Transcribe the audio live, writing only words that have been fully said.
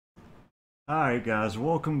Alright guys,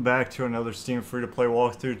 welcome back to another Steam free-to-play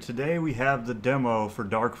walkthrough. Today we have the demo for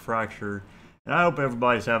Dark Fracture, and I hope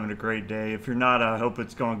everybody's having a great day. If you're not, I hope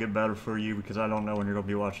it's going to get better for you, because I don't know when you're going to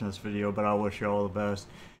be watching this video, but I wish you all the best.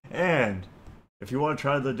 And if you want to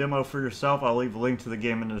try the demo for yourself, I'll leave a link to the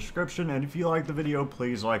game in the description, and if you like the video,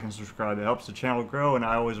 please like and subscribe. It helps the channel grow, and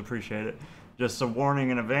I always appreciate it. Just a warning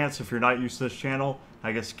in advance, if you're not used to this channel,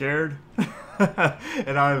 I get scared,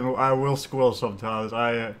 and I will squeal sometimes.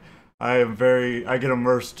 I get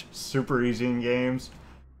immersed super easy in games.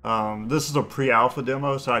 This is a pre-alpha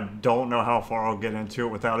demo, so I don't know how far I'll get into it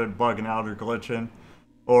without it bugging out or glitching,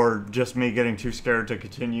 or just me getting too scared to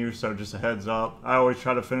continue, so just a heads up. I always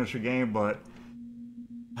try to finish a game, but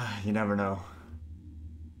you never know.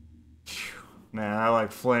 Man, I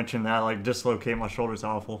like flinch and that like dislocate my shoulders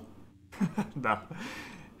awful. No.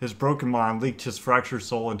 His broken mind leaked his fractured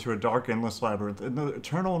soul into a dark, endless labyrinth. In the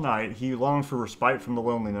eternal night, he longed for respite from the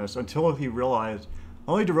loneliness, until he realized,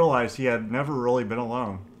 only to realize he had never really been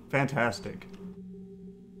alone. Fantastic.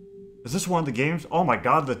 Is this one of the games? Oh my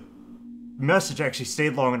god, the message actually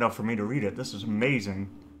stayed long enough for me to read it. This is amazing.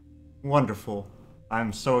 Wonderful.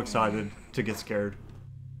 I'm so excited to get scared.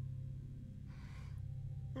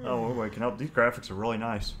 Oh, we're waking up. These graphics are really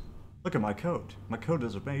nice. Look at my coat. My coat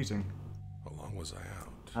is amazing. How long was I out?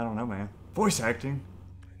 I don't know, man. Voice acting.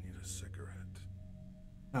 I need a cigarette.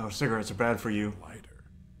 No, cigarettes are bad for you. Lighter.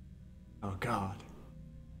 Oh, God.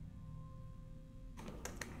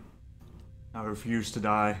 I refuse to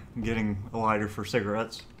die getting a lighter for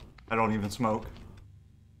cigarettes. I don't even smoke.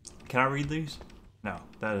 Can I read these? No,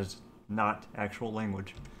 that is not actual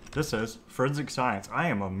language. This is forensic science. I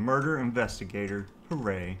am a murder investigator.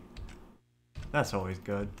 Hooray. That's always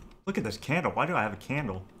good. Look at this candle. Why do I have a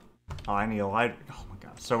candle? Oh, I need a lighter. Oh my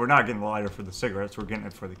god. So we're not getting the lighter for the cigarettes, we're getting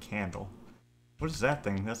it for the candle. What is that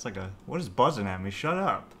thing? That's like a... What is buzzing at me? Shut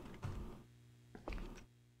up.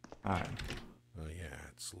 Alright. Oh yeah,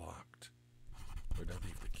 it's locked. Where'd I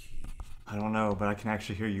leave the key? I don't know, but I can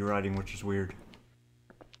actually hear you writing, which is weird.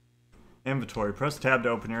 Inventory. Press tab to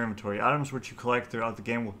open your inventory. Items which you collect throughout the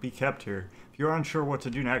game will be kept here. If you're unsure what to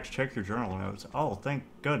do next, check your journal notes. Oh, thank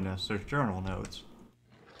goodness, there's journal notes.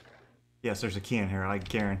 Yes, there's a key in here, I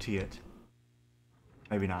guarantee it.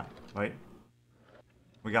 Maybe not. Wait.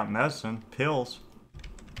 We got medicine, pills.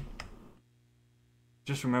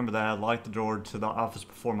 Just remember that I locked the door to the office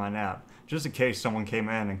before my nap, just in case someone came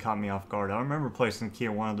in and caught me off guard. I remember placing the key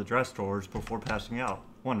in one of the dress drawers before passing out.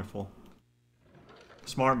 Wonderful.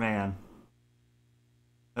 Smart man.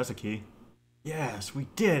 That's a key. Yes, we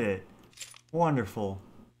did it! Wonderful.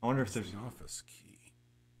 I wonder if there's... the office key.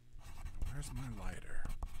 Where's my lighter?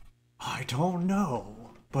 I don't know,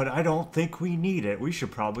 but I don't think we need it. We should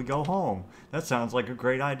probably go home. That sounds like a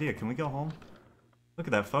great idea. Can we go home? Look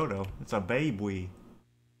at that photo. It's a baby.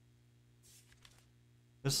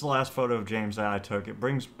 This is the last photo of James that I took. It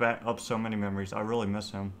brings back up so many memories. I really miss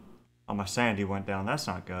him. Oh, my sanity went down. That's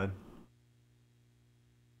not good.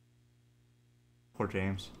 Poor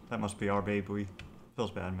James. That must be our baby. Feels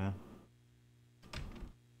bad, man.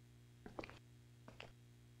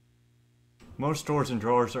 Most doors and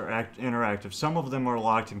drawers are interactive. Some of them are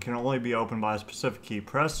locked and can only be opened by a specific key.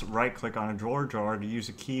 Press right-click on a drawer or jar to use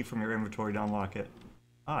a key from your inventory to unlock it.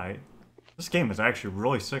 Alright. This game is actually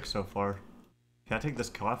really sick so far. Can I take this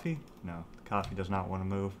coffee? No, the coffee does not want to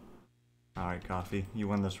move. Alright, coffee. You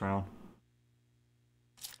win this round.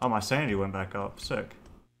 Oh, my sanity went back up. Sick.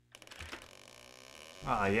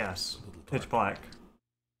 Ah, yes. Pitch black.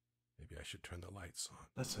 Maybe I should turn the lights on.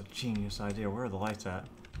 That's a genius idea. Where are the lights at?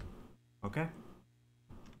 Okay.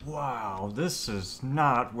 Wow, this is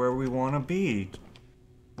not where we want to be.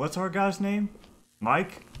 What's our guy's name?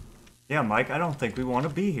 Mike? Yeah, Mike, I don't think we want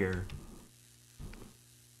to be here.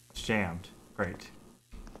 It's jammed. Great.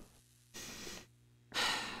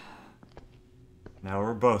 Now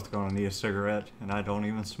we're both going to need a cigarette, and I don't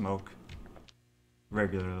even smoke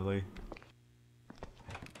regularly.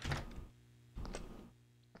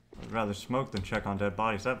 I'd rather smoke than check on dead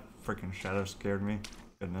bodies. That freaking shadow scared me.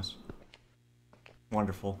 Goodness.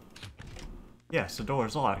 Wonderful. Yes, the door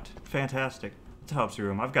is locked. Fantastic. Autopsy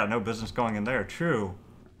room. I've got no business going in there. True.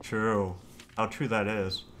 True. How true that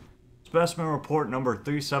is. Specimen report number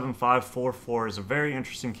 37544 is a very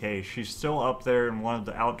interesting case. She's still up there in one of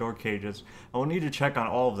the outdoor cages. I will need to check on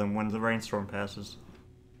all of them when the rainstorm passes.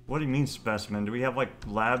 What do you mean specimen? Do we have like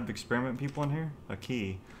lab experiment people in here? A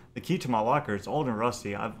key. The key to my locker is old and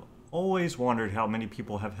rusty. I've always wondered how many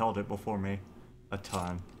people have held it before me. A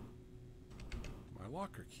ton. My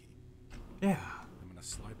locker key. Yeah. I'm gonna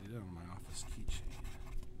slide it in on my office keychain.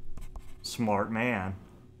 Smart man.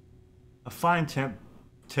 A fine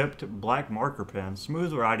tipped black marker pen,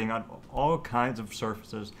 smooth writing on all kinds of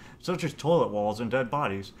surfaces, such as toilet walls and dead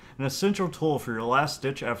bodies. An essential tool for your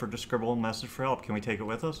last-ditch effort to scribble a message for help. Can we take it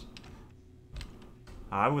with us?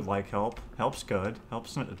 I would like help. Help's good.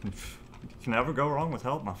 Help's... You can never go wrong with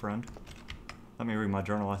help, my friend. Let me read my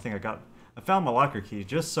journal. I found my locker key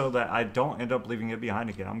just so that I don't end up leaving it behind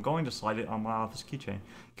again. I'm going to slide it on my office keychain.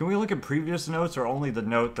 Can we look at previous notes or only the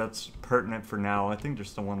note that's pertinent for now? I think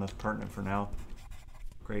there's the one that's pertinent for now.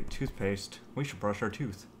 Great. Toothpaste. We should brush our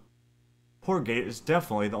tooth. Porgate is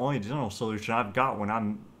definitely the only dental solution I've got when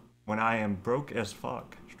I am broke as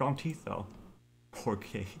fuck. Strong teeth though.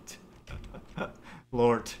 Porgate.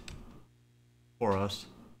 Lord. For us.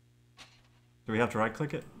 Do we have to right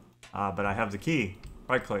click it? But I have the key.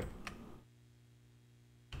 Right click.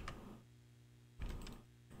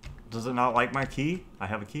 Does it not like my key? I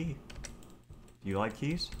have a key. Do you like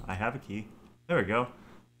keys? I have a key. There we go.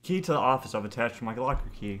 Key to the office I've attached to my locker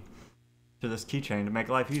key to this keychain to make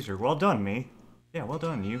life easier. Well done, me. Yeah, well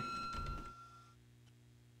done, you.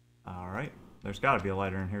 Alright. There's gotta be a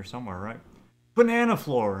lighter in here somewhere, right? Banana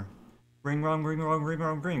floor! Ring rong, ring rong, ring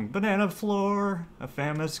rong, ring. Banana floor! A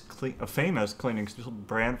famous cleaning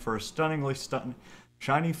brand for a stunningly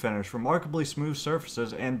shiny finish, remarkably smooth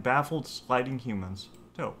surfaces, and baffled sliding humans.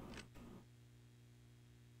 Dope.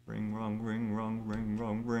 Ring rong, ring rong, ring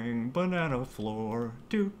rong, ring. Banana floor.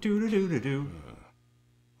 Do do do do do do.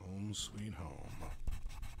 Home sweet home.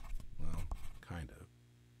 Well, kind of.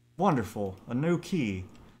 Wonderful. A new key.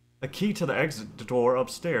 A key to the exit door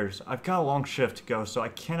upstairs. I've got a long shift to go, so I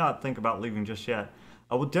cannot think about leaving just yet.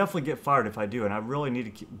 I will definitely get fired if I do, and I really need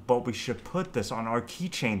to keep... But we should put this on our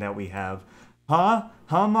keychain that we have. Huh?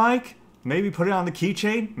 Huh, Mike? Maybe put it on the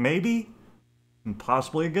keychain? Maybe?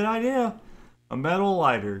 Possibly a good idea. A metal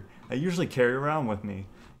lighter. I usually carry around with me.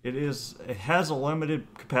 It has a limited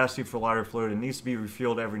capacity for lighter fluid and needs to be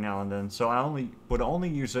refueled every now and then, so I would only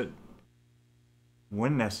use it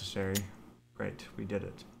when necessary. Great, we did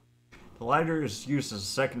it. The lighter is used as a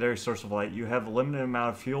secondary source of light. You have a limited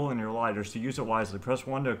amount of fuel in your lighter, so use it wisely. Press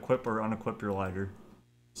 1 to equip or unequip your lighter.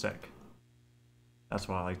 Sick. That's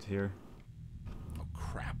what I like to hear. Oh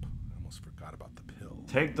crap, I almost forgot about the pill.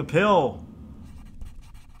 Take the pill!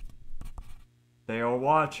 They are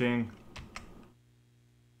watching.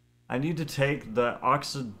 I need to take the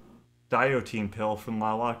oxidiotin pill from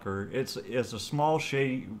my locker. It's a small,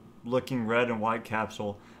 shady looking red and white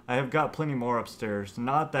capsule. I have got plenty more upstairs.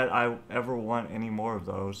 Not that I ever want any more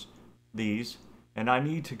of these, and I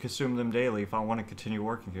need to consume them daily if I want to continue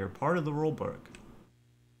working here. Part of the rule book.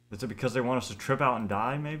 Is it because they want us to trip out and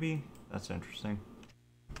die, maybe? That's interesting.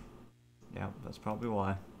 Yeah, that's probably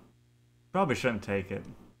why. Probably shouldn't take it.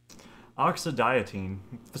 Oxidiotin,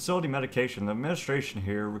 facility medication. The administration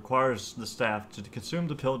here requires the staff to consume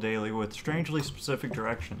the pill daily with strangely specific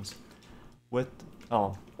directions.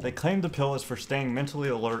 They claim the pill is for staying mentally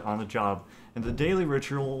alert on the job, and the daily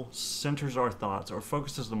ritual centers our thoughts, or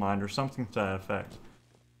focuses the mind, or something to that effect.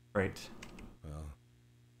 Great. Well,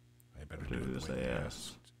 I better do it the way they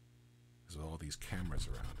asked. Because with all these cameras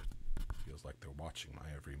around it feels like they're watching my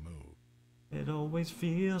every move. It always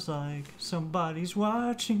feels like somebody's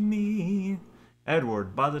watching me.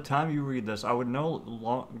 Edward, by the time you read this, I would no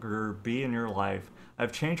longer be in your life.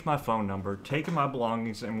 I've changed my phone number, taken my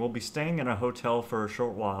belongings, and will be staying in a hotel for a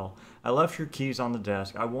short while. I left your keys on the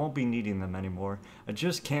desk. I won't be needing them anymore. I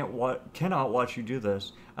just cannot watch you do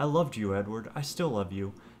this. I loved you, Edward. I still love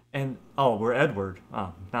you. And, oh, we're Edward.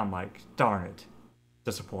 Oh, not Mike. Darn it.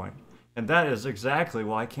 Disappoint. And that is exactly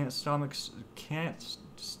why I can't stomach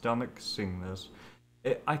seeing this.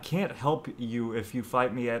 I can't help you if you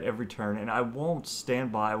fight me at every turn, and I won't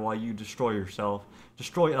stand by while you destroy yourself.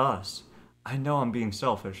 Destroy us. I know I'm being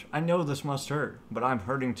selfish. I know this must hurt, but I'm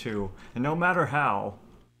hurting too. And no matter how...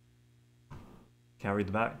 Can't read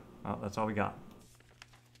the back? Oh, that's all we got.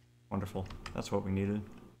 Wonderful. That's what we needed.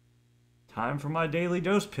 Time for my daily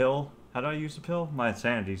dose pill. How do I use the pill? My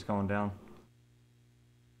insanity's going down.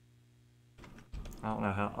 I don't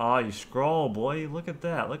know how... Oh, you scroll, boy. Look at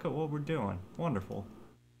that. Look at what we're doing. Wonderful.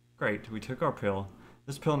 Great. We took our pill.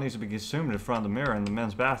 This pill needs to be consumed in front of the mirror in the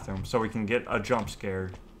men's bathroom so we can get a jump scare.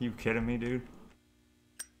 You kidding me, dude?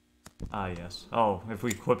 Ah, yes. Oh, if we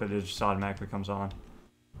equip it, it just automatically comes on.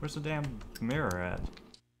 Where's the damn mirror at?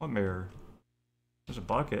 What mirror? There's a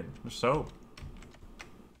bucket. There's soap.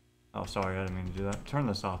 Oh, sorry. I didn't mean to do that. Turn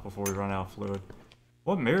this off before we run out of fluid.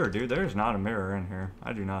 What mirror, dude? There's not a mirror in here.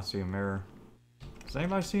 I do not see a mirror. Does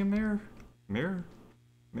anybody see a mirror? Mirror?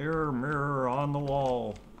 Mirror, mirror on the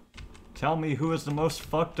wall. Tell me who is the most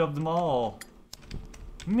fucked of them all.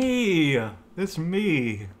 Me! It's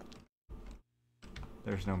me!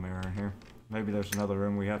 There's no mirror in here. Maybe there's another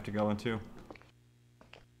room we have to go into.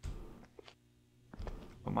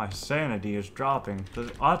 But my sanity is dropping.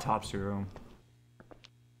 The autopsy room.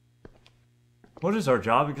 What is our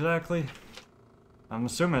job exactly? I'm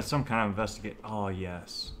assuming it's some kind of investigate. Oh,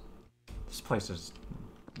 yes. This place is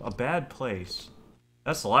a bad place.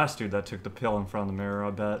 That's the last dude that took the pill in front of the mirror,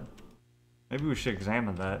 I bet. Maybe we should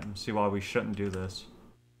examine that and see why we shouldn't do this.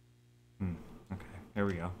 Okay, here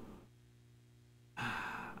we go.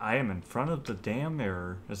 I am in front of the damn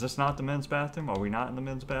mirror. Is this not the men's bathroom? Are we not in the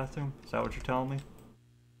men's bathroom? Is that what you're telling me?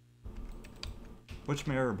 Which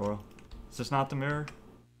mirror, bro? Is this not the mirror?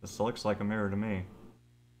 This looks like a mirror to me.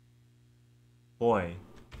 Boy,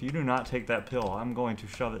 if you do not take that pill, I'm going to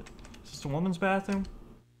shove it. Is this the woman's bathroom?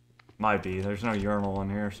 Might be. There's no urinal in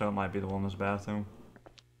here, so it might be the woman's bathroom.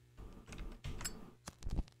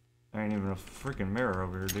 There ain't even a freaking mirror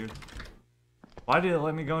over here, dude. Why did it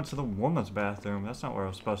let me go into the woman's bathroom? That's not where I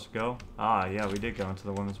was supposed to go. Ah, yeah, we did go into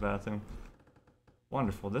the woman's bathroom.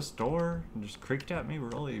 Wonderful. This door just creaked at me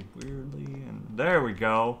really weirdly. And there we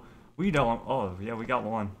go. We don't... Oh, yeah, we got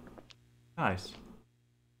one. Nice.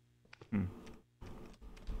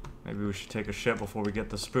 Maybe we should take a shit before we get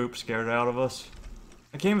the spook scared out of us.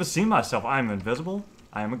 I can't even see myself. I am invisible.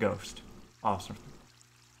 I am a ghost. Awesome.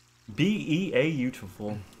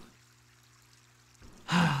 Beautiful.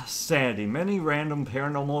 Sanity. Many random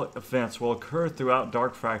paranormal events will occur throughout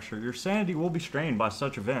Dark Fracture. Your sanity will be strained by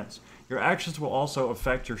such events. Your actions will also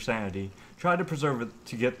affect your sanity. Try to preserve it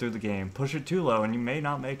to get through the game. Push it too low and you may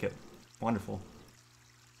not make it. Wonderful.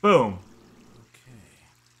 Boom. Okay,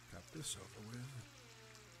 got this over with.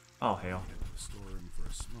 Oh, hell. Get the storeroom for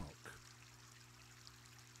a smoke.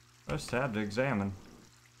 Press tab to examine.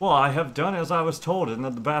 Well, I have done as I was told, and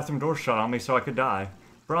then the bathroom door shut on me so I could die.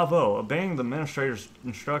 Bravo, obeying the administrator's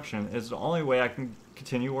instruction is the only way I can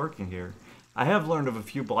continue working here. I have learned of a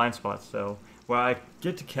few blind spots, though, where I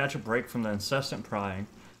get to catch a break from the incessant prying.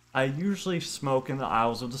 I usually smoke in the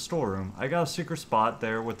aisles of the storeroom. I got a secret spot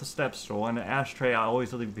there with the step stool and an ashtray I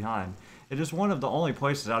always leave behind. It is one of the only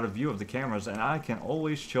places out of view of the cameras, and I can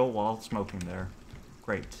always chill while smoking there.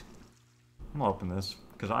 Great. I'm gonna open this,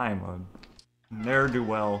 because I am a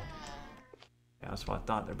ne'er-do-well. Yeah, that's what I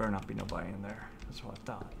thought. There better not be nobody in there. That's what I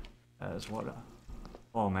thought. That is what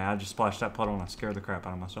Oh man, I just splashed that puddle and I scared the crap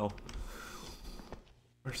out of myself.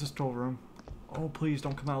 Where's the storeroom? Oh, please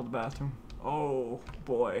don't come out of the bathroom. Oh,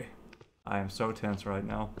 boy. I am so tense right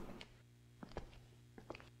now.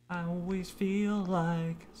 I always feel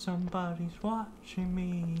like somebody's watching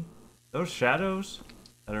me. Those shadows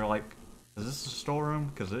that are like... Is this a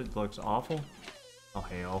storeroom? Because it looks awful. Oh,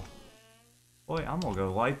 hell. Boy, I'm gonna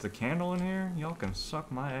go light the candle in here. Y'all can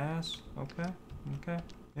suck my ass. Okay. Okay.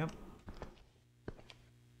 Yep.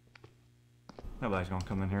 Nobody's gonna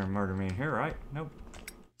come in here and murder me in here, right? Nope.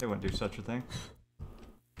 They wouldn't do such a thing.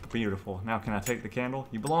 Beautiful. Now can I take the candle?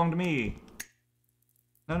 You belong to me!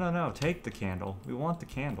 No, no, no. Take the candle. We want the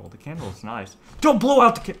candle. The candle is nice. Don't blow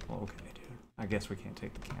out the candle! Okay, dude. I guess we can't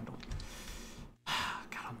take the candle.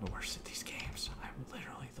 God, I'm the worst at these games. I'm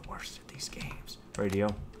literally the worst at these games. Radio.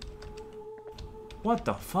 What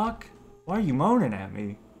the fuck? Why are you moaning at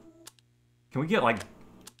me? Can we get, like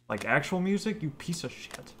actual music? You piece of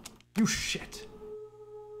shit. You shit.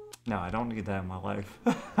 No, I don't need that in my life.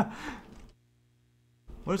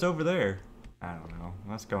 What is over there? I don't know.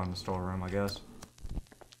 Let's go in the storeroom, I guess.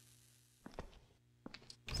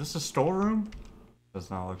 Is this a storeroom?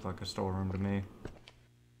 Does not look like a storeroom to me.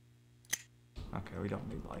 Okay, we don't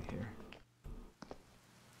need light here.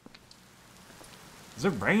 Is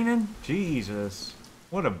it raining? Jesus.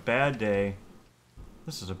 What a bad day.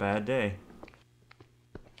 This is a bad day.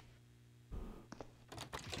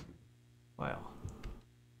 Well.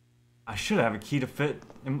 I should have a key to fit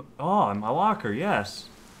in, in my locker, yes.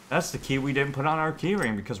 That's the key we didn't put on our key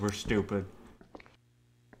ring because we're stupid.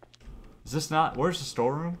 Is this not... Where's the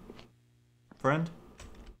storeroom? Friend?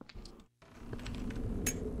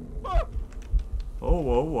 Oh,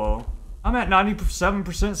 whoa, whoa. I'm at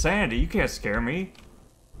 97% sanity. You can't scare me.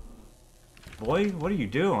 Boy, what are you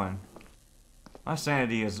doing? My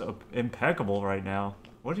sanity is impeccable right now.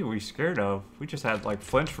 What are we scared of? We just had, like,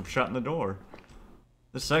 flinch from shutting the door.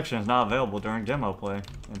 This section is not available during demo play.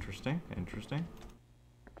 Interesting, interesting.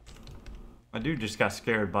 My dude just got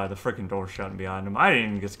scared by the freaking door shutting behind him. I didn't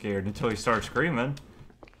even get scared until he started screaming.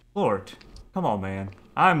 Lord, come on, man.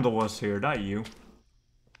 I'm the wuss here, not you.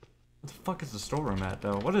 What the fuck is the storeroom at,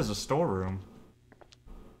 though? What is a storeroom?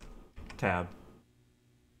 Tab.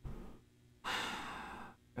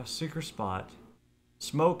 A secret spot.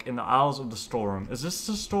 Smoke in the aisles of the storeroom. Is this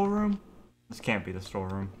the storeroom? This can't be the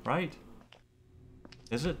storeroom, right?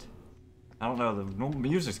 Is it? I don't know, the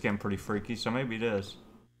music's getting pretty freaky, so maybe it is.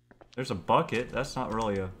 There's a bucket. That's not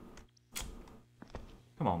really a...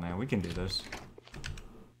 Come on, man. We can do this.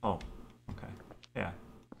 Oh. Okay. Yeah.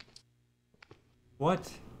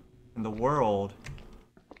 What in the world?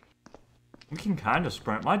 We can kind of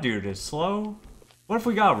sprint. My dude is slow. What if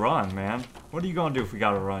we gotta run, man? What are you gonna do if we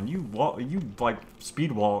gotta run? You walk, you like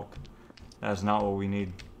speed walk. That's not what we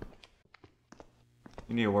need.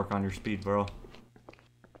 You need to work on your speed, bro.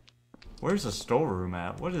 Where's the storeroom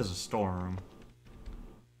at? What is a storeroom?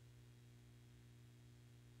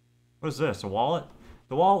 What is this? A wallet?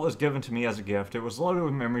 The wallet was given to me as a gift. It was loaded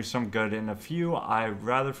with memories, some good, and a few I'd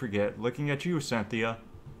rather forget. Looking at you, Cynthia.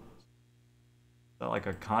 Is that like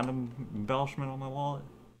a condom embellishment on my wallet?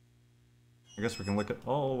 I guess we can look at...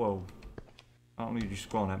 Oh, whoa. I don't need you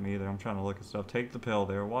scrolling at me either. I'm trying to look at stuff. Take the pill.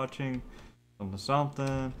 They're watching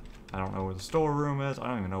something. I don't know where the storeroom is. I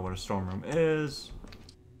don't even know what a storeroom is.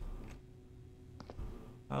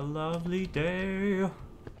 A lovely day.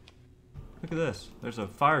 Look at this. There's a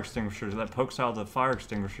fire extinguisher that pokes out of the fire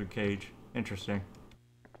extinguisher cage. Interesting.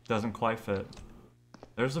 Doesn't quite fit.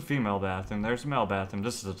 There's a female bathroom. There's a male bathroom.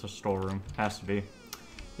 This is a storeroom. Has to be.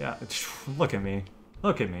 Yeah. Look at me.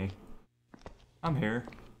 Look at me. I'm here.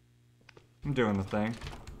 I'm doing the thing.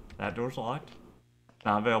 That door's locked.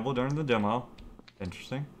 Not available during the demo.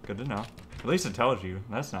 Interesting. Good to know. At least it tells you.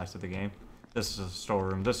 That's nice of the game. This is a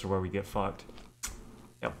storeroom. This is where we get fucked.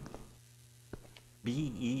 Yep.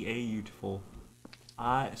 Beautiful.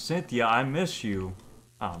 Cynthia, I miss you.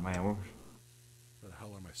 Oh man, where the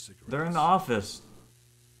hell are my cigarettes? They're in the office.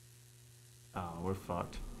 Oh, we're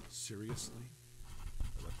fucked. Seriously?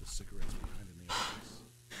 I left the cigarettes behind in the office.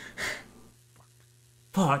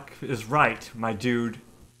 Fuck is right, my dude.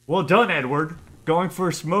 Well done, Edward. Going for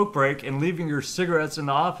a smoke break and leaving your cigarettes in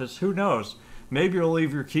the office. Who knows? Maybe you'll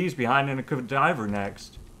leave your keys behind in a cadaver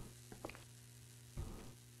next.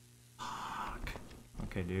 Fuck.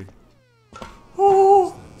 Okay, dude.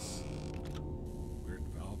 Oh. Weird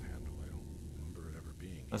valve handle. I don't remember it ever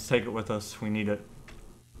being. Let's take it with us. We need it.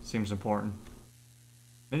 Seems important.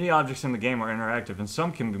 Many objects in the game are interactive, and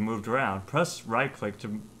some can be moved around. Press right-click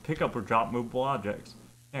to pick up or drop movable objects.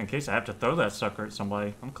 Yeah, in case I have to throw that sucker at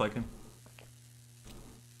somebody. I'm clicking.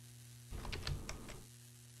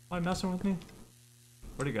 Why are you messing with me?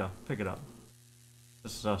 Where'd he go? Pick it up.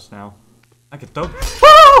 This is us now. I can throw...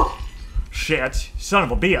 Woo! Shit! Son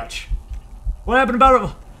of a bitch! What happened about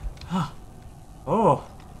it? Oh.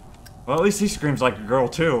 Well, at least he screams like a girl,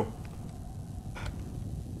 too.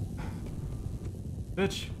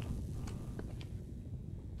 Bitch.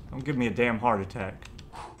 Don't give me a damn heart attack.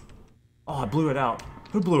 Oh, I blew it out.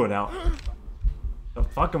 Who blew it out?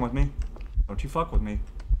 Don't fucking with me. Don't you fuck with me.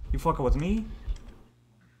 You fucking with me?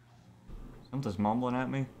 Something's mumbling at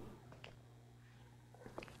me.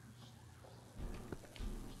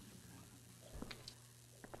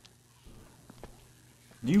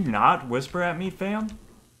 You not whisper at me, fam?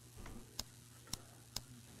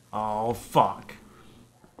 Oh, fuck.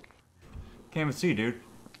 Can't even see, dude.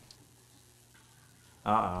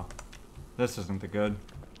 Uh-oh. This isn't the good.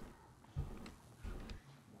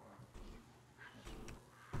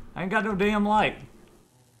 I ain't got no damn light.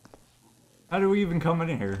 How do we even come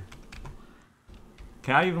in here?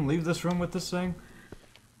 Can I even leave this room with this thing?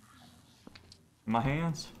 In my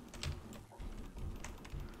hands?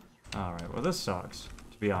 Alright, well this sucks,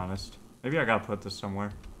 to be honest. Maybe I gotta put this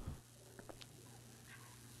somewhere.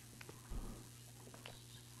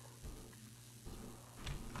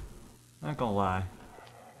 Not gonna lie.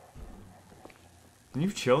 Can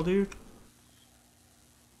you chill, dude?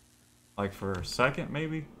 Like for a second,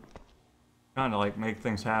 maybe? Trying to like make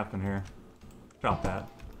things happen here. Drop that.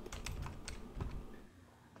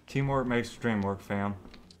 Teamwork makes the dream work, fam.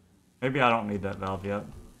 Maybe I don't need that valve yet.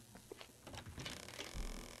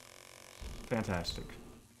 Fantastic.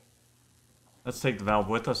 Let's take the valve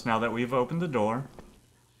with us now that we've opened the door.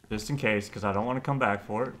 Just in case, because I don't want to come back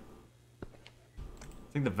for it.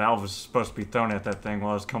 I think the valve was supposed to be thrown at that thing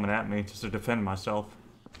while it was coming at me, just to defend myself.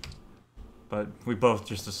 But we both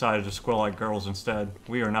just decided to squeal like girls instead.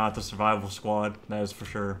 We are not the survival squad, that is for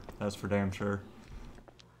sure. That's for damn sure.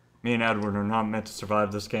 Me and Edward are not meant to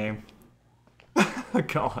survive this game.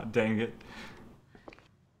 God dang it.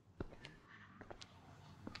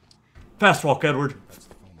 Fast walk, Edward. That's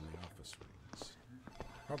the phone in the office rings.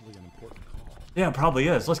 Probably an important call. Yeah, it probably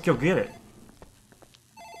is. Let's go get it.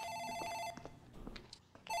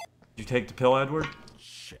 Did you take the pill, Edward?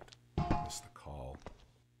 Shit. I missed the call.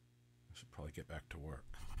 I should probably get back to work.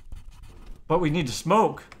 But we need to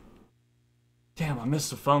smoke. Damn, I missed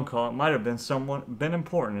the phone call. It might have been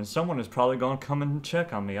important, and someone is probably going to come and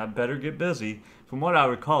check on me. I better get busy. From what I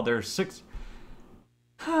recall, there are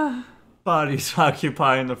Bodies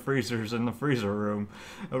occupying the freezers in the freezer room.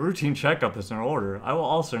 A routine checkup is in order. I will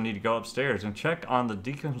also need to go upstairs and check on the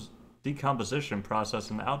decomposition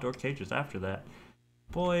process in the outdoor cages after that.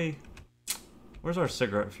 Boy, where's our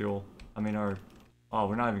cigarette fuel? I mean our... Oh,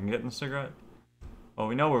 we're not even getting the cigarette? Well,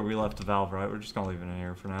 we know where we left the valve, right? We're just gonna leave it in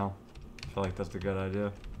here for now. I feel like that's a good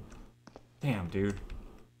idea. Damn, dude.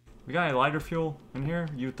 We got any lighter fuel in here?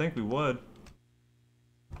 You'd think we would.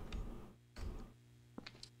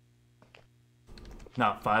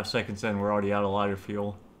 Not 5 seconds in, we're already out of lighter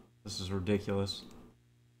fuel. This is ridiculous.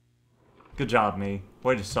 Good job, me.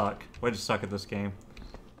 Way to suck. Way to suck at this game.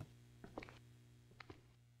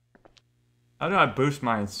 How do I boost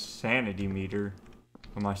my insanity meter?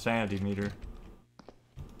 Or my sanity meter?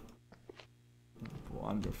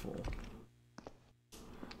 Wonderful.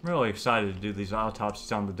 I'm really excited to do these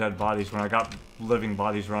autopsies on the dead bodies when I got living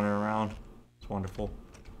bodies running around. It's wonderful.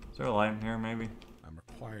 Is there a light in here, maybe?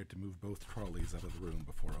 Required to move both trolleys out of the room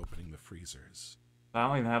before opening the freezers. I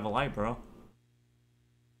don't even have a light, bro.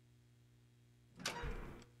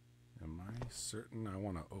 Am I certain I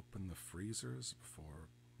want to open the freezers before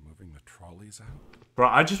moving the trolleys out? Bro,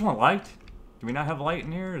 I just want light. Do we not have light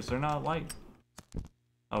in here? Is there not light?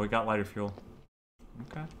 Oh, we got lighter fuel.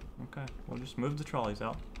 Okay, okay. We'll just move the trolleys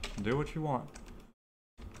out. Do what you want.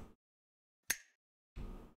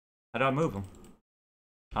 How do I move them?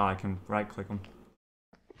 Oh, I can right-click them.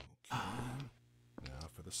 Now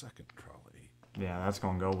for the second trolley. Yeah, that's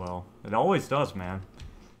gonna go well. It always does, man.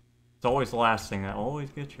 It's always the last thing that always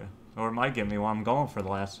gets you. Or it might get me while I'm going for the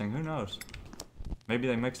last thing. Who knows? Maybe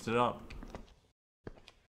they mixed it up.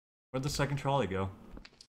 Where'd the second trolley go?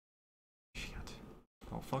 Shit.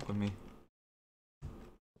 Don't fuck with me.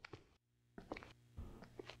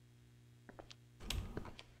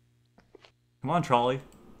 Come on, trolley.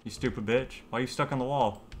 You stupid bitch. Why are you stuck on the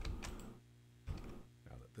wall?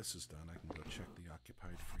 This is done, I can go check the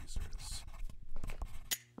occupied freezers.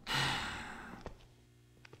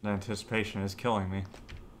 The anticipation is killing me.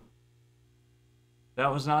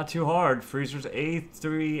 That was not too hard. Freezers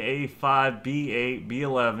A3, A5, B8,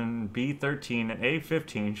 B11, B13, and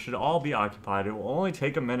A15 should all be occupied. It will only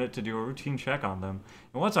take a minute to do a routine check on them.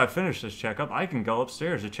 And once I finish this checkup, I can go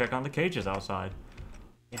upstairs to check on the cages outside.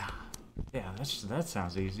 Yeah, that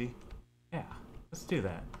sounds easy. Yeah, let's do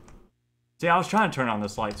that. See, I was trying to turn on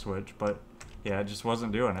this light switch, but yeah, it just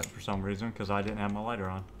wasn't doing it for some reason because I didn't have my lighter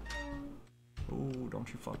on. Ooh,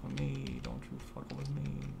 don't you fuck with me. Don't you fuck with me,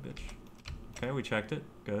 bitch. Okay, we checked it.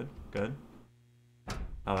 Good, good.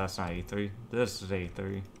 Oh, that's not A3. This is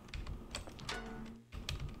A3.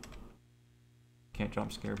 Can't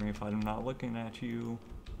jump scare me if I'm not looking at you.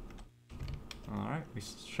 Alright, we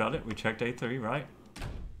shut it. We checked A3, right?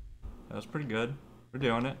 That was pretty good. We're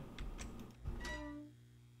doing it.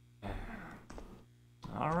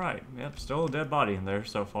 Alright, yep, still a dead body in there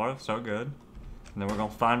so far, so good. And then we're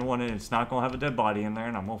gonna find one and it's not gonna have a dead body in there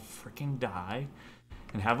and I'm gonna freaking die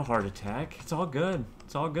and have a heart attack. It's all good.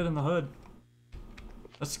 It's all good in the hood.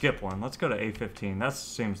 Let's skip one. Let's go to A15. That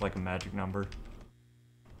seems like a magic number.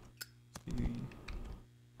 It's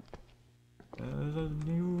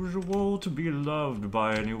unusual to be loved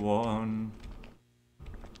by anyone.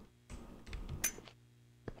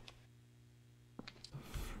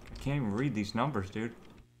 I can't even read these numbers, dude.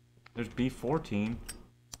 There's B14.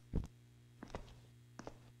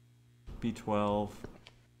 B12.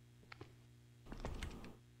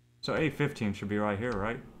 So A15 should be right here,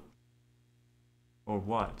 right? Or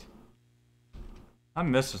what?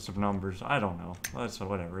 I'm missing some numbers. I don't know. Let's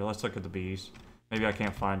whatever. Let's look at the B's. Maybe I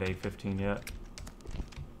can't find A15 yet.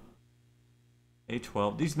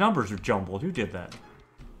 A12. These numbers are jumbled. Who did that?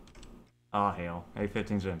 Ah, hell.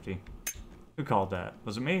 A15's empty. Who called that?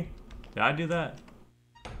 Was it me? Did I do that?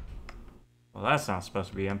 Well, that's not supposed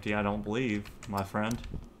to be empty, I don't believe, my friend.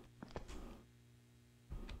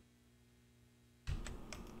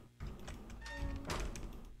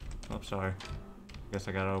 Oh, sorry. Guess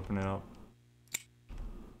I gotta open it up.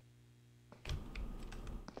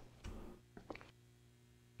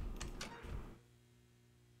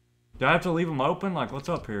 Do I have to leave them open? Like, what's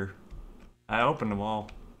up here? I opened them all.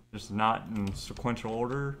 Just not in sequential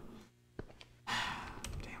order.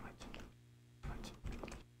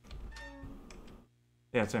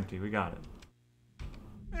 Yeah, it's empty. We got it.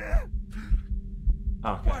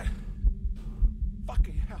 Okay. What?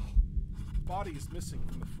 Fucking hell. Body is missing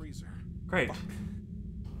from the freezer. Great. Fuck.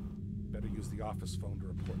 Better use the office phone to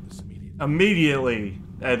report this immediately. Immediately,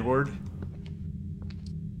 Edward.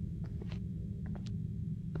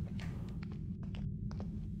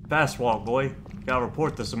 Fast walk, boy. Gotta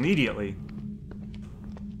report this immediately.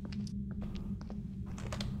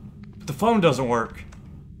 But the phone doesn't work.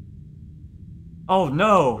 Oh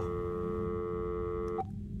no!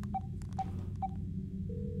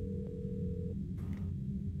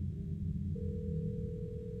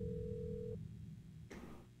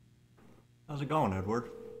 How's it going, Edward?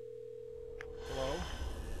 Hello?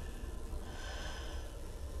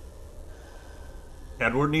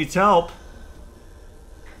 Edward needs help.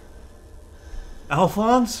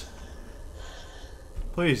 Alphonse?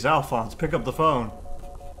 Please, Alphonse, pick up the phone.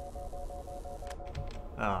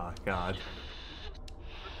 Oh, God.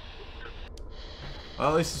 Well,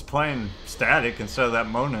 at least it's playing static instead of that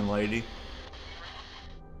moaning lady.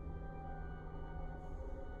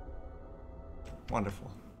 Wonderful.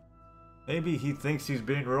 Maybe he thinks he's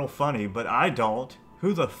being real funny, but I don't.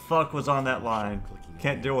 Who the fuck was on that line?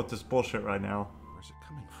 Can't deal with this bullshit right now. Where's it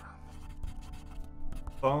coming from?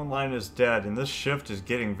 Phone line is dead, and this shift is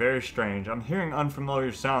getting very strange. I'm hearing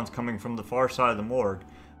unfamiliar sounds coming from the far side of the morgue.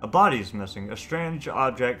 A body is missing. A strange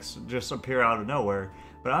objects just appear out of nowhere.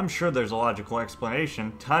 But I'm sure there's a logical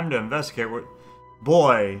explanation. Time to investigate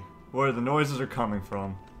where the noises are coming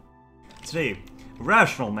from. See, a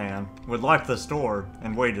rational man would lock this door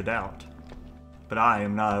and wait it out. But I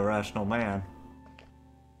am not a rational man.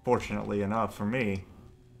 Fortunately enough for me.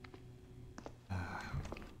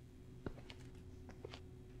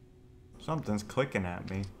 Something's clicking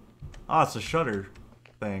at me. Ah, it's a shutter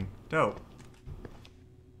thing. Dope.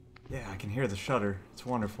 Yeah, I can hear the shutter. It's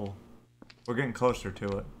wonderful. We're getting closer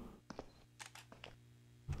to it.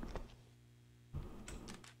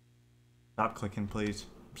 Stop clicking, please.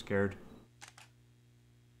 I'm scared.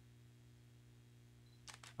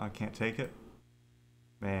 I can't take it.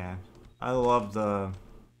 Man, I love the...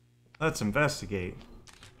 Let's investigate.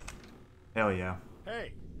 Hell yeah.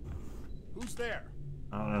 Hey! Who's there?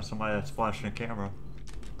 I don't know, somebody that's flashing a camera.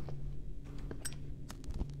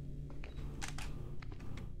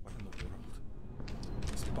 What in the world?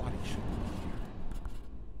 This body should be here.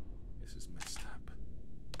 This is messed up.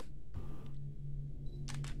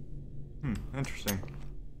 Interesting.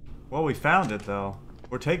 Well, we found it though.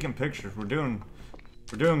 We're taking pictures. We're doing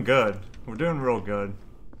good. We're doing real good.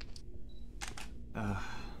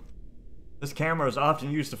 This camera is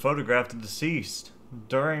often used to photograph the deceased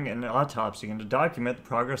during an autopsy and to document the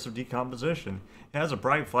progress of decomposition. It has a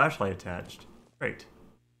bright flashlight attached. Great.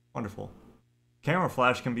 Wonderful. Camera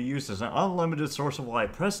flash can be used as an unlimited source of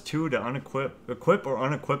light. Press 2 to equip or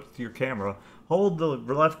unequip your camera. Hold the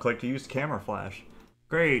left click to use the camera flash.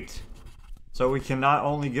 Great. So we can not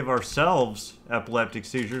only give ourselves epileptic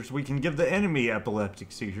seizures, we can give the enemy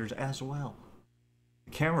epileptic seizures as well.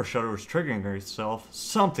 The camera shutter is triggering itself.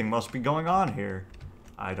 Something must be going on here.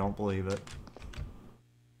 I don't believe it.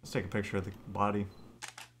 Let's take a picture of the body.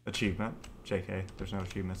 Achievement. JK. There's no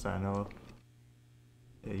achievements that I know of.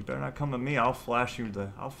 Yeah, you better not come at me. I'll flash the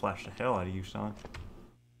hell out of you, son.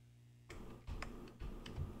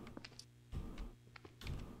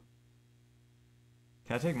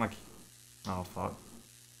 Can I take my... Oh, fuck.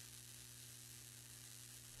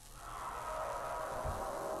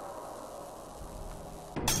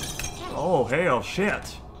 Oh, hell,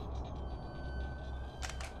 shit.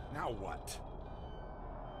 Now what?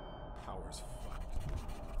 Power's fucked.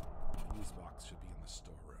 Fuse box should be in the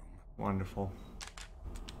storeroom. Wonderful.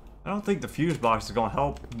 I don't think the fuse box is gonna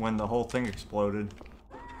help when the whole thing exploded.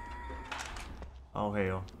 Oh,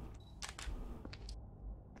 hell.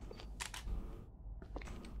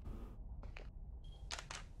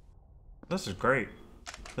 This is great.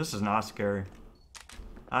 This is not scary.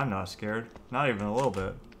 I'm not scared. Not even a little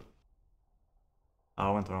bit. Oh,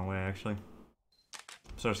 I went the wrong way, actually.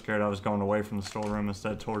 I'm so scared I was going away from the storeroom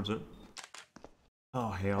instead towards it.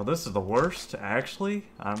 Oh, hell. This is the worst, actually.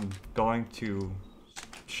 I'm going to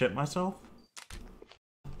shit myself.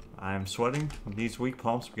 I am sweating. Needs weak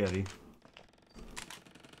palm spaghetti.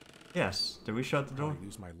 Yes. Did we shut the door? I'll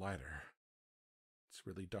use my lighter. It's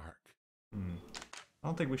really dark. I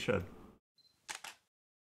don't think we should.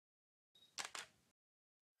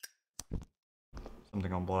 Something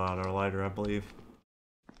gonna blow out our lighter, I believe.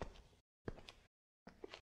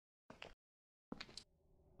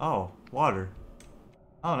 Oh, water.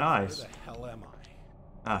 Oh, nice. Where the hell am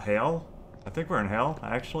I? Hell? I think we're in hell,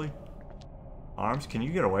 actually. Arms, can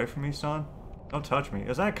you get away from me, son? Don't touch me.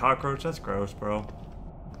 Is that a cockroach? That's gross, bro.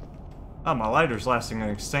 Oh, my lighter's lasting an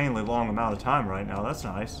insanely long amount of time right now. That's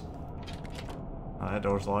nice. Oh, that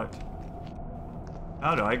door's locked.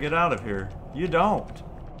 How do I get out of here? You don't.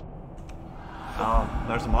 Oh,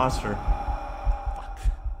 there's a monster. Fuck.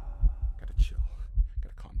 Gotta chill.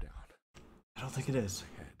 Gotta calm down. I don't think it is.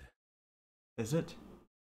 Head. Is it?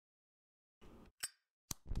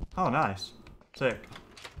 Oh, nice. Sick.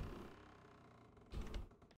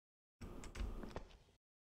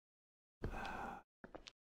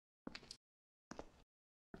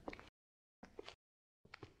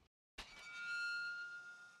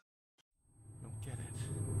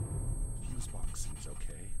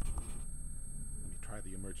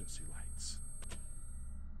 emergency lights.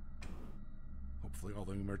 Hopefully all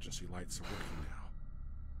the emergency lights are working now.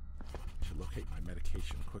 Should locate my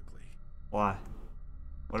medication quickly. Why?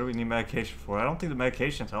 What do we need medication for? I don't think the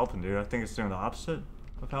medication's helping, dude. I think it's doing the opposite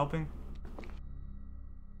of helping.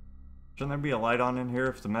 Shouldn't there be a light on in here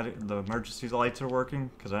if the emergency lights are working?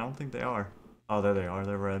 Because I don't think they are. Oh, there they are.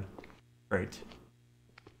 They're red. Great.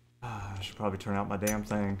 I should probably turn out my damn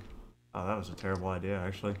thing. Oh, that was a terrible idea,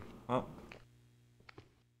 actually. Well.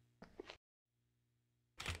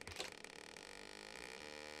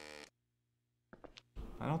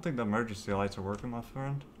 I don't think the emergency lights are working, my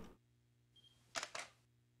friend.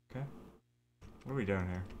 Okay. What are we doing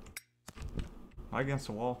here? Am I against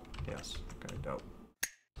the wall? Yes. Okay, dope.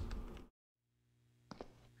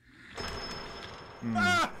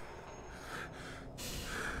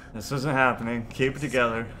 This isn't happening. Keep it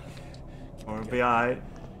together. Or it'll be alright.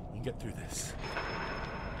 You can get through this.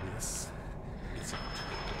 This is it.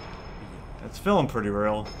 It's feeling pretty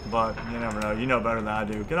real, but you never know. You know better than I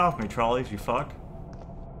do. Get off me, trolleys, you fuck.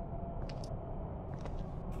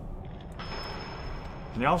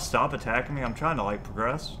 Can y'all stop attacking me? I'm trying to, like,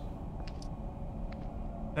 progress.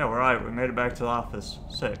 Yeah, we're alright. We made it back to the office.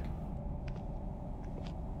 Sick.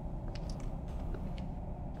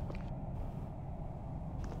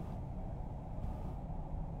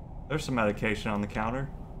 There's some medication on the counter.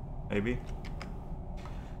 Maybe.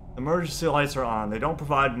 Emergency lights are on. They don't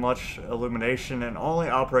provide much illumination and only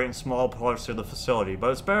operate in small parts of the facility,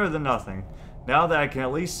 but it's better than nothing. Now that I can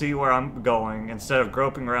at least see where I'm going instead of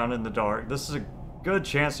groping around in the dark, this is a good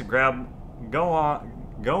chance to go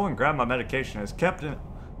and grab my medication. It's kept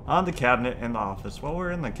on the cabinet in the office. Well,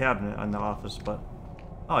 we're in the cabinet in the office, but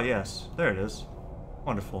oh yes, there it is.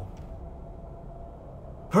 Wonderful.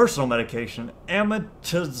 Personal medication,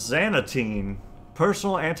 amantazanatine.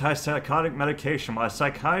 Personal antipsychotic medication. My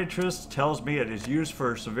psychiatrist tells me it is used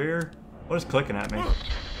for severe... What is clicking at me?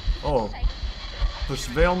 Oh. For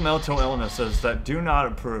severe mental illnesses that do not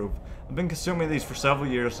approve. I've been consuming these for several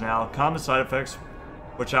years now. Common side effects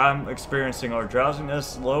which I'm experiencing are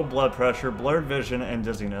drowsiness, low blood pressure, blurred vision, and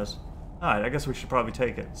dizziness. Alright, I guess we should probably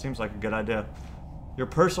take it. Seems like a good idea. Your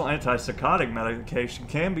personal antipsychotic medication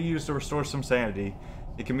can be used to restore some sanity.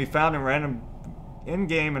 It can be found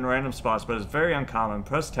in-game and random spots, but it's very uncommon.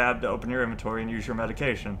 Press tab to open your inventory and use your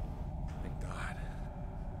medication. Thank God.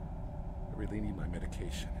 I really need my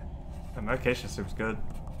medication. The medication seems good.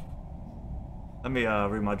 Let me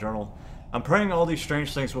read my journal. I'm praying all these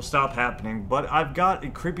strange things will stop happening, but I've got a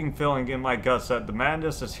creeping feeling in my guts that the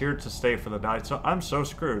madness is here to stay for the night, so I'm so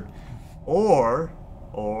screwed. Or,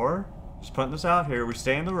 just putting this out here, we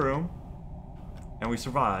stay in the room, and we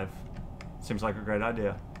survive. Seems like a great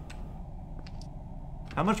idea.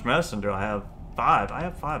 How much medicine do I have? 5. I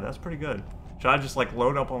have 5. That's pretty good. Should I just like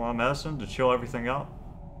load up on my medicine to chill everything out?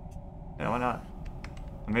 Yeah, why not?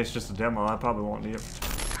 I mean, it's just a demo. I probably won't need it.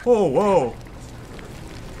 Whoa, whoa.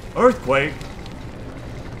 Earthquake?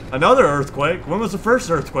 Another earthquake? When was the first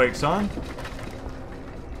earthquake, son?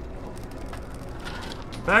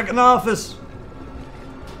 Back in the office.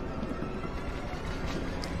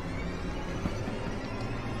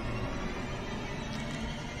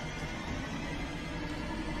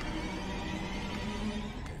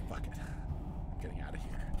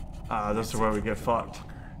 Ah, this is where we get fucked.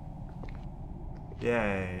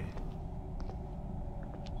 Yay.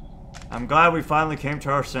 I'm glad we finally came to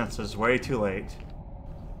our senses way too late.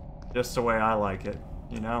 Just the way I like it,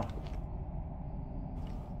 you know?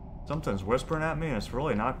 Something's whispering at me and it's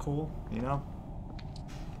really not cool, you know?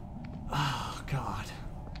 Oh, God.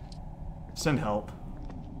 Send help.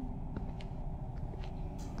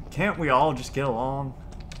 Can't we all just get along?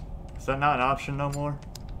 Is that not an option no more?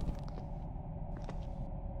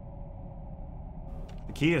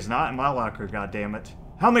 The key is not in my locker, goddammit.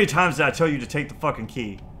 How many times did I tell you to take the fucking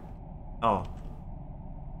key? Oh.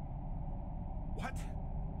 What?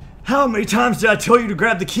 How many times did I tell you to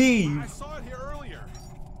grab the key? I saw it here earlier.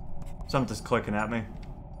 Something's clicking at me.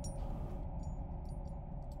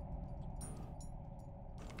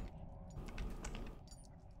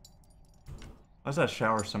 Why's that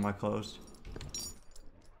shower semi-closed?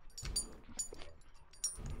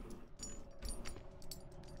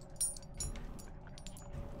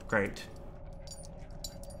 Great.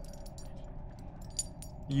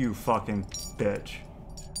 You fucking bitch.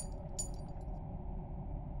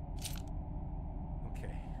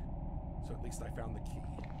 Okay. So at least I found the key.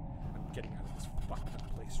 I'm getting out of this fucked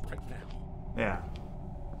up place right now. Yeah.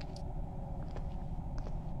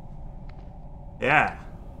 Yeah.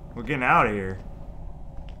 We're getting out of here.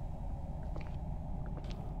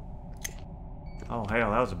 Oh,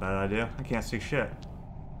 hell, that was a bad idea. I can't see shit.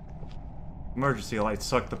 Emergency light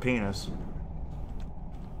suck the penis.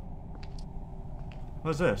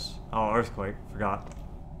 What's this? Oh, earthquake. Forgot.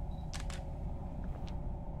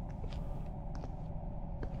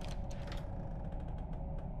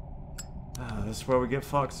 This is where we get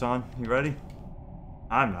fucked, son. You ready?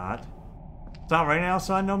 I'm not. It's not raining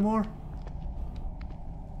outside no more?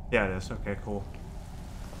 Yeah, it is. Okay, cool.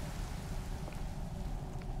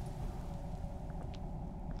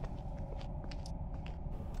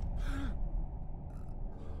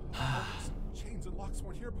 Chains and locks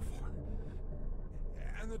weren't here before.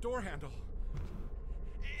 And the door handle.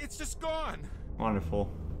 It's just gone. Wonderful.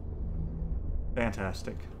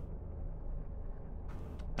 Fantastic.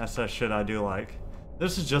 That's that shit I do like.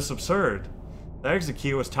 This is just absurd. The exit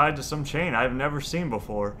key was tied to some chain I've never seen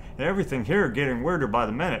before, and everything here getting weirder by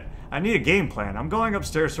the minute. I need a game plan. I'm going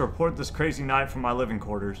upstairs to report this crazy night from my living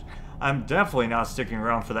quarters. I'm definitely not sticking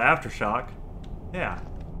around for the aftershock. Yeah.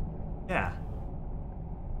 Yeah.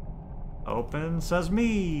 Open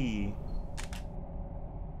sesame.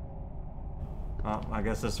 Oh, I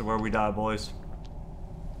guess this is where we die, boys.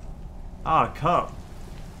 Ah, a cup.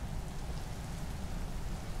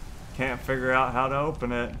 Can't figure out how to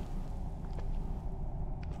open it.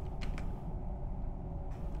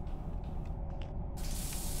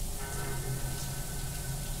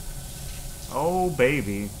 Oh,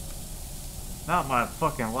 baby. Not my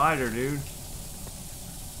fucking lighter, dude.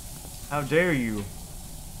 How dare you?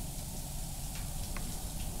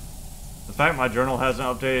 The fact my journal hasn't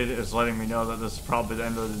updated is letting me know that this is probably the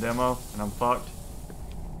end of the demo, and I'm fucked.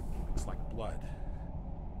 Looks like blood.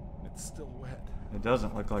 It's still wet. It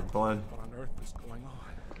doesn't look like blood. What on earth is going on?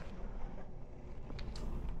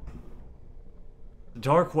 The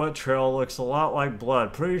dark, wet trail looks a lot like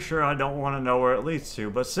blood. Pretty sure I don't want to know where it leads to,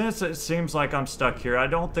 but since it seems like I'm stuck here, I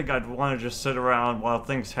don't think I'd want to just sit around while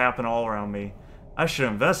things happen all around me. I should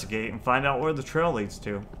investigate and find out where the trail leads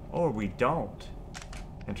to. Or we don't.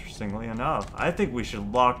 Interestingly enough. I think we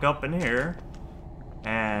should lock up in here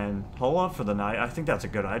and hole up for the night. I think that's a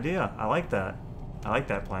good idea. I like that. I like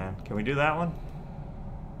that plan. Can we do that one?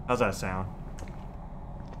 How's that sound?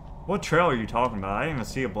 What trail are you talking about? I didn't even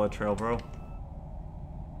see a blood trail, bro.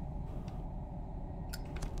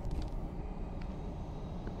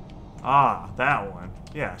 Ah, that one.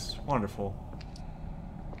 Yes, wonderful.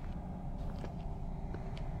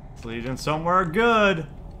 It's leading somewhere good.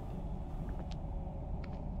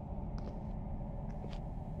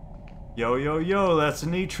 Yo, yo, yo, that's a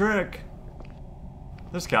neat trick.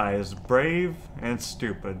 This guy is brave and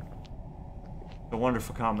stupid. A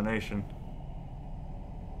wonderful combination.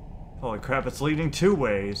 Holy crap, it's leading two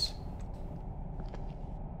ways.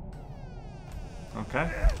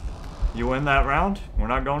 Okay. You win that round. We're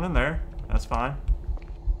not going in there. That's fine.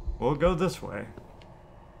 We'll go this way.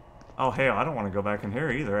 Oh, hell, I don't want to go back in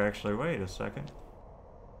here either, actually. Wait a second.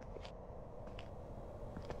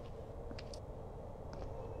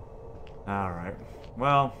 Alright.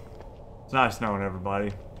 Well, it's nice knowing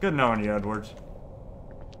everybody. Good knowing you, Edwards.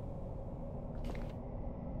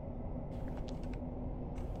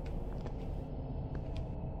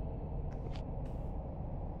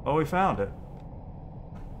 Oh, we found it.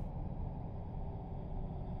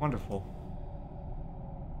 Wonderful.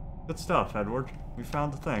 Good stuff, Edward. We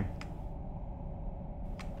found the thing.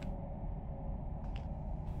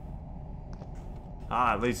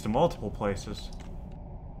 Ah, it leads to multiple places.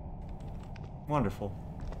 Wonderful.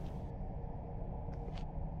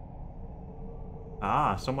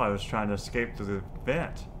 Ah, somebody was trying to escape through the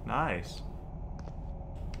vent. Nice.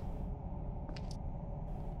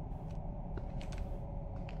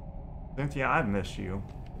 Cynthia, I miss you.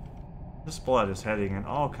 This blood is heading in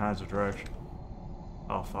all kinds of directions.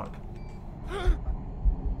 Oh, fuck.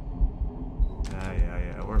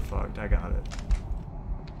 Yeah, we're fucked. I got it.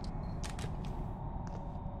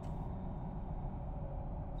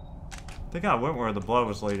 I think I went where the blood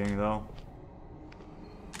was leading, though.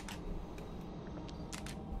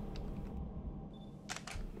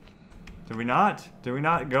 Did we not? Did we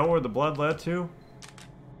not go where the blood led to?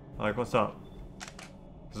 Like, what's up?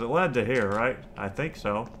 Because it led to here, right? I think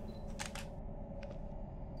so.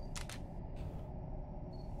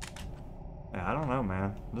 Yeah, I don't know,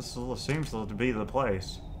 man. This seems to be the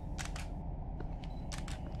place.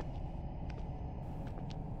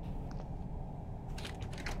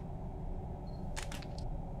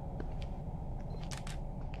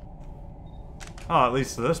 Oh, it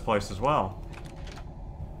leads to this place as well.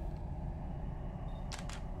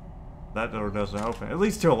 That door doesn't open. It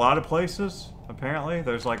leads to a lot of places, apparently.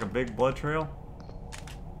 There's like a big blood trail.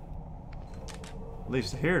 It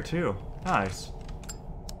leads to here, too. Nice.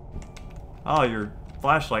 Oh, your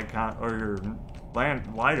flashlight or your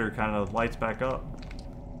lighter kind of lights back up.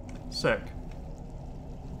 Sick.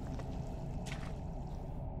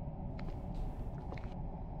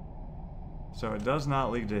 So it does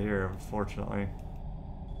not lead to here, unfortunately.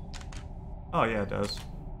 Oh yeah, it does.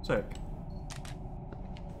 Sick.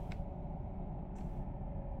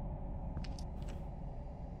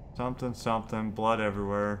 Something, something, blood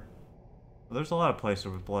everywhere. Well, there's a lot of places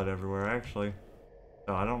with blood everywhere, actually.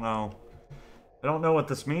 So I don't know. I don't know what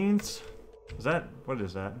this means. Is that, what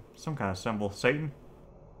is that? Some kind of symbol. Satan?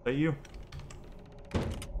 Is that you?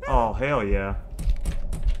 Oh, hell yeah.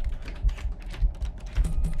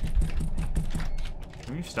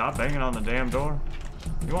 Can you stop banging on the damn door?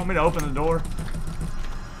 You want me to open the door?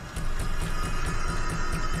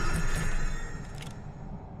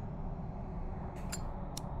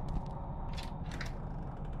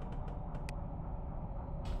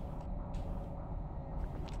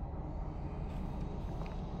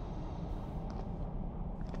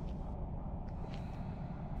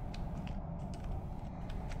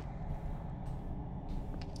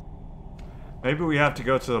 Maybe we have to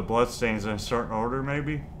go to the bloodstains in a certain order,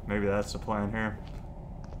 maybe? Maybe that's the plan here.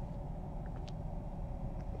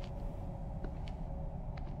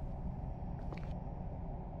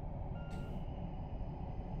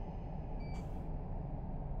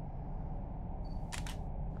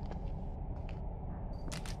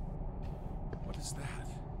 What is that?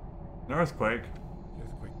 An earthquake. The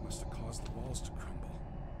earthquake must have caused the walls to crumble.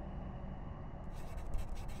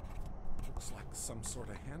 Looks like some sort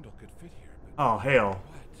of handle could fit here. Oh, hell.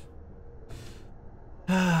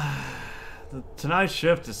 Tonight's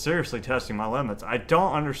shift is seriously testing my limits. I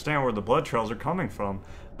don't understand where the blood trails are coming from,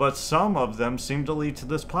 but some of them seem to lead to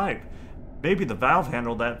this pipe. Maybe the valve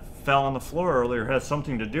handle that fell on the floor earlier has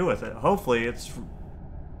something to do with it. Hopefully,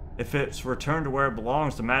 if it's returned to where it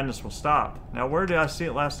belongs, the madness will stop. Now, where did I see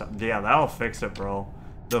it last time? Yeah, that'll fix it, bro.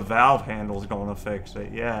 The valve handle's gonna fix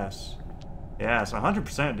it. Yes. Yes,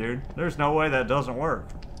 100%, dude. There's no way that doesn't work.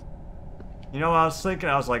 You know, I was thinking,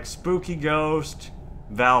 I was like, spooky ghost,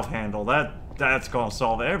 valve handle. That's gonna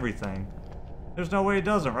solve everything. There's no way it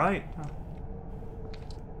doesn't, right?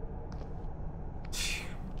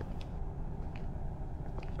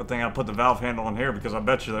 Good thing I put the valve handle in here because I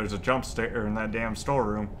bet you there's a jump scare in that damn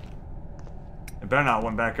storeroom. It better not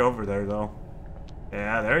went back over there, though.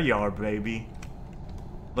 Yeah, there you are, baby.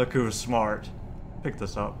 Look who's smart. Pick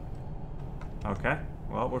this up. Okay,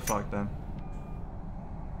 well, we're fucked then.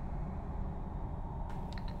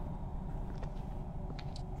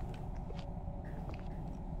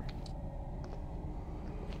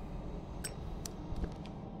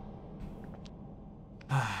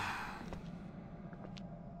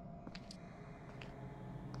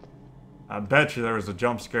 I bet you there was a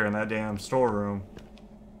jump scare in that damn storeroom.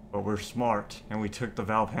 But we're smart, and we took the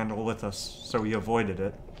valve handle with us, so we avoided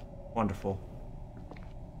it. Wonderful.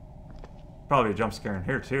 Probably a jump scare in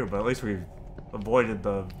here too, but at least we avoided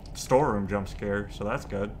the storeroom jump scare, so that's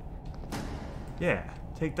good. Yeah,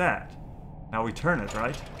 take that. Now we turn it,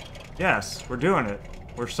 right? Yes, we're doing it.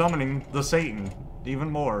 We're summoning the Satan, even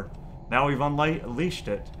more. Now we've unleashed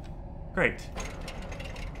it. Great.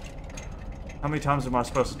 How many times am I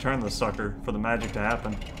supposed to turn this sucker for the magic to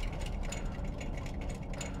happen?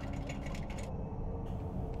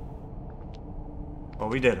 Well,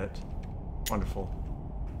 we did it. Wonderful.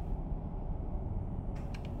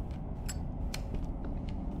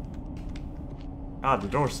 Ah, the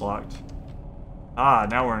door's locked. Ah,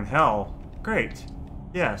 now we're in hell. Great.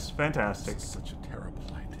 Yes, fantastic. This is such a terrible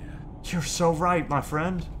idea. You're so right, my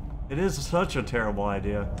friend. It is such a terrible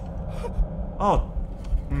idea. Oh.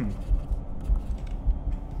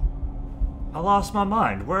 I lost my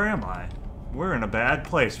mind. Where am I? We're in a bad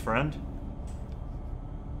place, friend.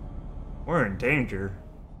 We're in danger.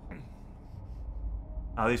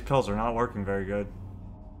 Oh, these pills are not working very good.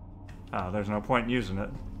 Oh, there's no point in using it.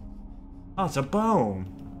 Oh, it's a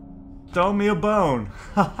bone. Throw me a bone.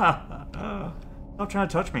 Stop trying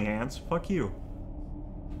to touch me, hands. Fuck you.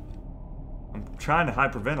 I'm trying to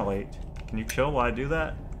hyperventilate. Can you chill while I do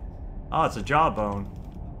that? Oh, it's a jawbone.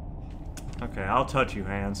 Okay, I'll touch you,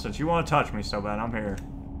 hands. Since you want to touch me so bad, I'm here.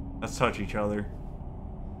 Let's touch each other.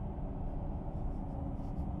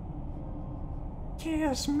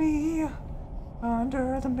 Kiss me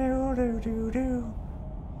under the doo-doo-doo-doo.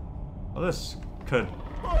 Well, this could...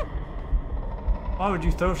 Why would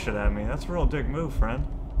you throw shit at me? That's a real dick move, friend.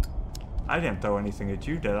 I didn't throw anything at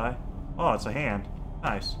you, did I? Oh, it's a hand.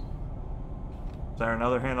 Nice. Is there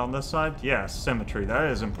another hand on this side? Yes, symmetry. That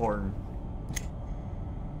is important.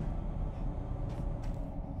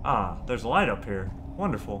 Ah, there's a light up here.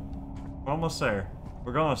 Wonderful. We're almost there.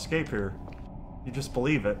 We're gonna escape here. You just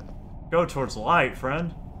believe it. Go towards light,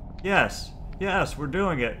 friend. Yes. Yes, we're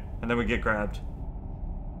doing it. And then we get grabbed.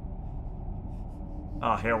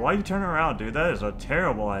 Oh, hell, why are you turning around, dude? That is a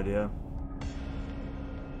terrible idea.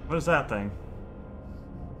 What is that thing?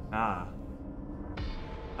 Ah.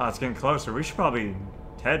 Oh, it's getting closer. We should probably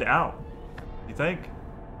head out. You think?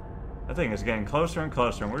 That thing is getting closer and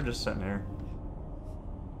closer, and we're just sitting here.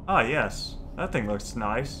 Ah, yes. That thing looks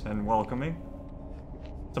nice and welcoming.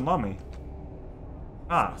 It's a mummy.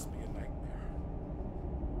 Ah. This must be a nightmare.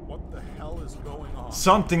 What the hell is going on?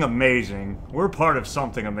 Something amazing. We're part of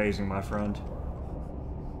something amazing, my friend.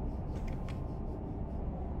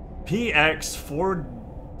 PX4...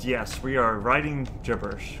 Yes, we are writing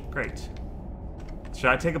gibberish. Great. Should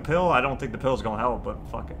I take a pill? I don't think the pill's gonna help, but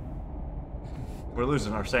fuck it. We're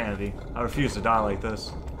losing our sanity. I refuse to die like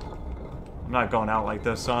this. I'm not going out like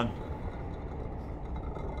this, son.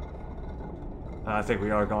 I think we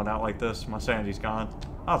are going out like this. My sanity's gone.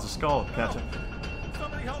 Oh, it's a skull. Catch it.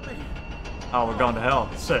 Somebody help me! Oh, we're going to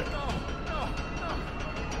hell. Sick. No.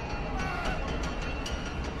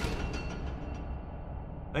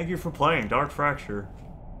 Thank you for playing Dark Fracture.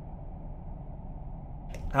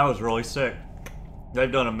 That was really sick.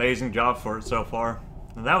 They've done an amazing job for it so far.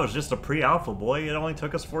 And that was just a pre-alpha, boy. It only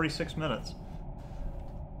took us 46 minutes.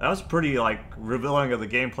 That was pretty, like, revealing of the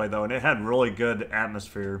gameplay, though, and it had really good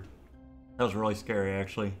atmosphere. That was really scary,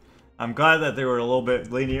 actually. I'm glad that they were a little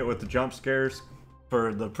bit lenient with the jump scares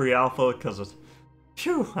for the pre-alpha, because,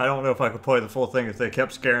 phew, I don't know if I could play the full thing if they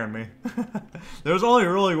kept scaring me. There was only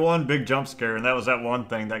really one big jump scare, and that was that one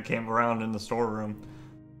thing that came around in the storeroom.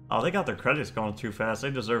 Oh, they got their credits going too fast.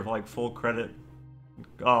 They deserve, like, full credit.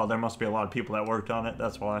 Oh, there must be a lot of people that worked on it.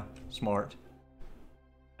 That's why. Smart.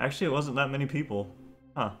 Actually, it wasn't that many people.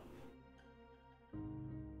 Huh.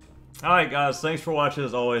 Alright, guys. Thanks for watching,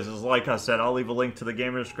 as always. As like I said, I'll leave a link to the game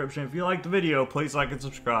in the description. If you liked the video, please like and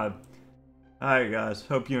subscribe. Alright, guys.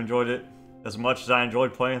 Hope you enjoyed it as much as I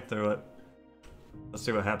enjoyed playing through it. Let's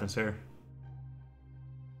see what happens here.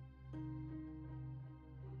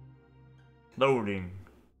 Loading.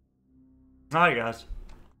 Alright, guys.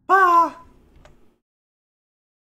 Bye!